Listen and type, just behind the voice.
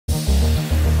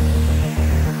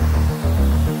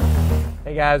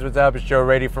Hey guys, what's up? It's Joe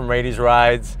Raiti from Raiti's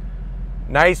Rides.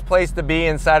 Nice place to be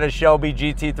inside a Shelby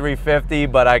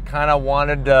GT350, but I kind of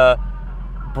wanted to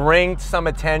bring some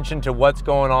attention to what's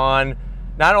going on,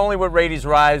 not only with Raiti's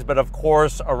Rides, but of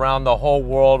course around the whole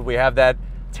world. We have that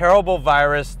terrible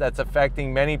virus that's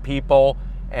affecting many people,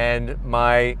 and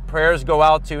my prayers go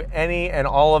out to any and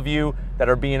all of you that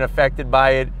are being affected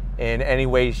by it in any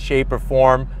way, shape, or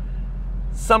form.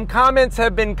 Some comments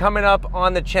have been coming up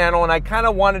on the channel, and I kind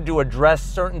of wanted to address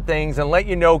certain things and let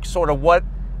you know sort of what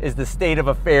is the state of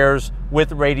affairs with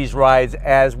Raiti's Rides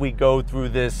as we go through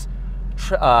this,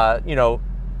 kind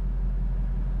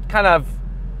of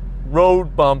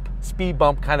road bump, speed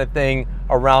bump kind of thing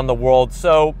around the world.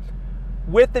 So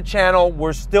with the channel,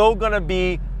 we're still going to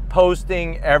be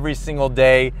posting every single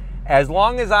day. As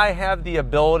long as I have the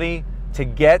ability to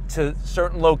get to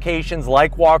certain locations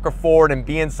like Walker Ford and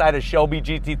be inside a Shelby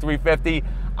GT350,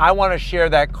 I want to share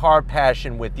that car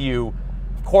passion with you.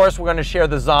 Of course, we're going to share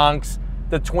the Zonks,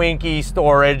 the Twinkie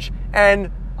storage, and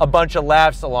a bunch of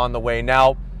laughs along the way.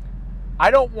 Now,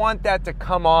 I don't want that to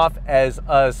come off as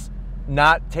us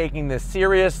not taking this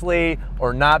seriously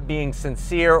or not being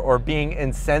sincere or being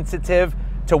insensitive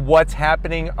to what's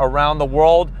happening around the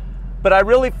world. But I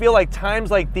really feel like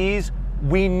times like these,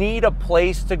 we need a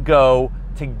place to go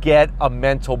to get a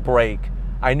mental break.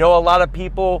 I know a lot of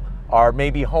people are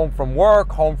maybe home from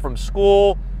work, home from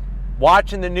school,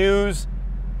 watching the news,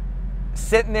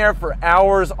 sitting there for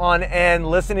hours on end,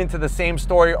 listening to the same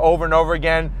story over and over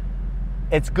again.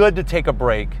 It's good to take a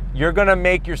break. You're gonna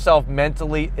make yourself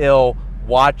mentally ill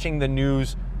watching the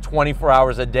news 24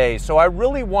 hours a day. So I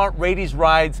really want Raiti's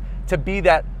Rides to be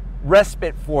that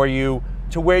respite for you,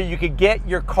 to where you could get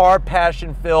your car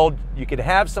passion filled, you could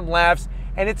have some laughs,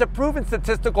 and it's a proven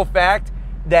statistical fact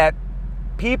that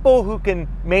people who can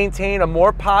maintain a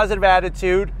more positive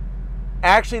attitude,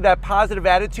 actually that positive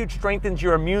attitude strengthens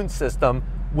your immune system,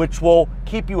 which will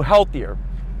keep you healthier.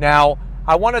 Now,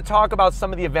 I want to talk about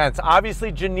some of the events.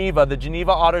 Obviously, Geneva, the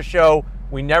Geneva Auto Show,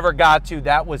 we never got to,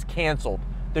 that was canceled.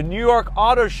 The New York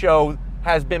Auto Show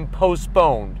has been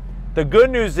postponed. The good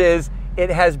news is it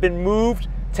has been moved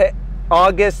to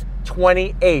August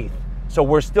 28th. So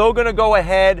we're still gonna go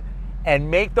ahead and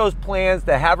make those plans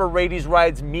to have a Raiti's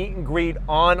Rides meet and greet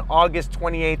on August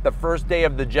 28th, the first day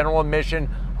of the general admission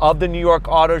of the New York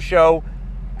Auto Show.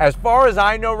 As far as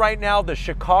I know right now, the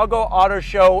Chicago Auto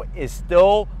Show is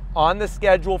still on the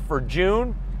schedule for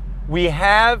June. We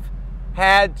have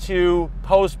had to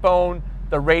postpone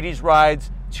the Raiti's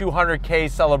Rides 200K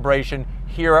celebration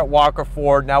here at Walker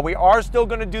Ford. Now, we are still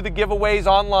gonna do the giveaways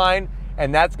online,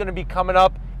 and that's going to be coming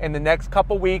up in the next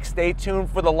couple weeks. Stay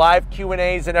tuned for the live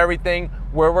Q&As and everything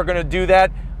where we're going to do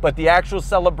that. But the actual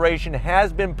celebration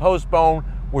has been postponed.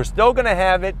 We're still going to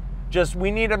have it, just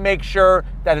we need to make sure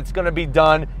that it's going to be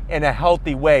done in a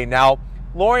healthy way. Now,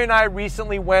 Lori and I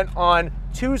recently went on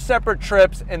 2 separate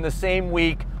trips in the same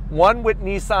week, one with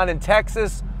Nissan in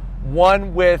Texas,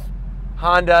 one with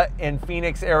Honda in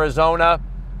Phoenix, Arizona.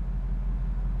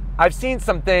 I've seen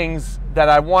some things that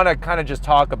I want to kind of just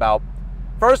talk about.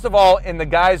 First of all, in the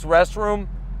guys' restroom,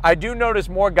 I do notice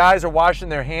more guys are washing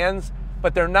their hands,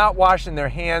 but they're not washing their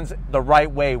hands the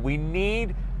right way. We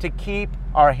need to keep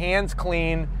our hands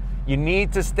clean. You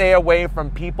need to stay away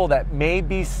from people that may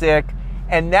be sick,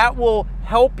 and that will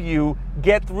help you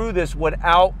get through this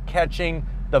without catching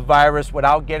the virus,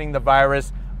 without getting the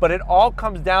virus. But it all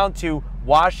comes down to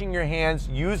washing your hands,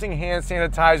 using hand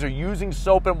sanitizer, using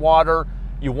soap and water.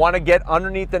 You want to get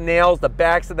underneath the nails, the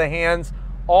backs of the hands,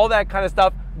 all that kind of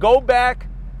stuff. Go back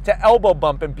to elbow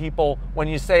bumping people when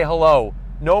you say hello.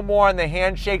 No more on the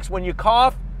handshakes. When you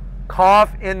cough,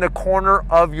 cough in the corner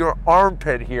of your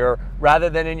armpit here rather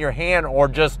than in your hand, or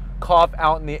just cough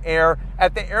out in the air.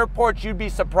 At the airport, you'd be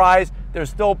surprised.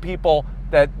 There's still people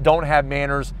that don't have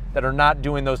manners, that are not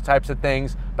doing those types of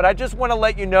things. But I just want to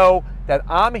let you know that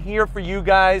I'm here for you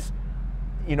guys.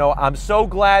 You know, I'm so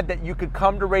glad that you could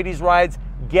come to Raiti's Rides,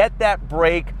 get that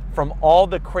break from all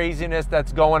the craziness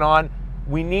that's going on.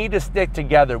 We need to stick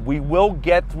together. We will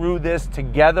get through this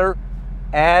together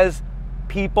as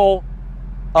people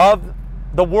of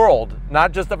the world,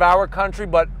 not just of our country,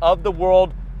 but of the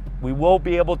world. We will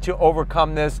be able to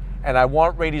overcome this, and I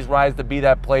want Raiti's Rides to be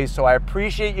that place. So I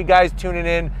appreciate you guys tuning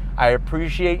in. I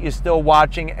appreciate you still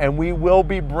watching, and we will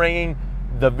be bringing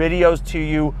the videos to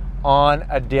you on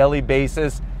a daily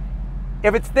basis.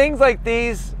 If it's things like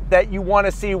these that you want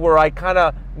to see, where I kind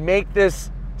of make this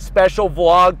special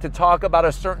vlog to talk about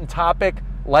a certain topic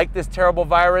like this terrible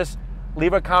virus,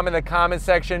 leave a comment in the comment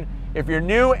section. If you're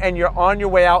new and you're on your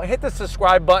way out, hit the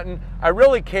subscribe button. I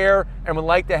really care and would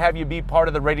like to have you be part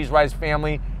of the Raiti's Rides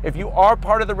family. If you are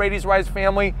part of the Raiti's Rides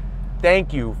family,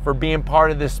 thank you for being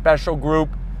part of this special group.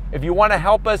 If you want to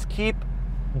help us keep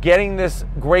getting this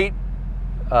great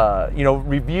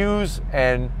reviews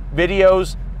and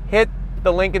videos, hit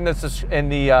the link in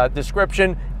the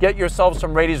description. Get yourself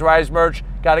some Raity's Rise merch.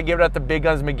 Got to give it up to Big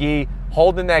Guns McGee,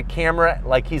 holding that camera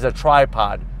like he's a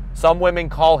tripod. Some women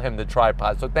call him the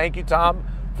tripod. So thank you, Tom,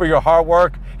 for your hard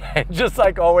work. And just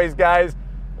like always, guys,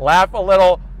 laugh a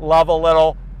little, love a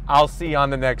little. I'll see you on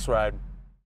the next ride.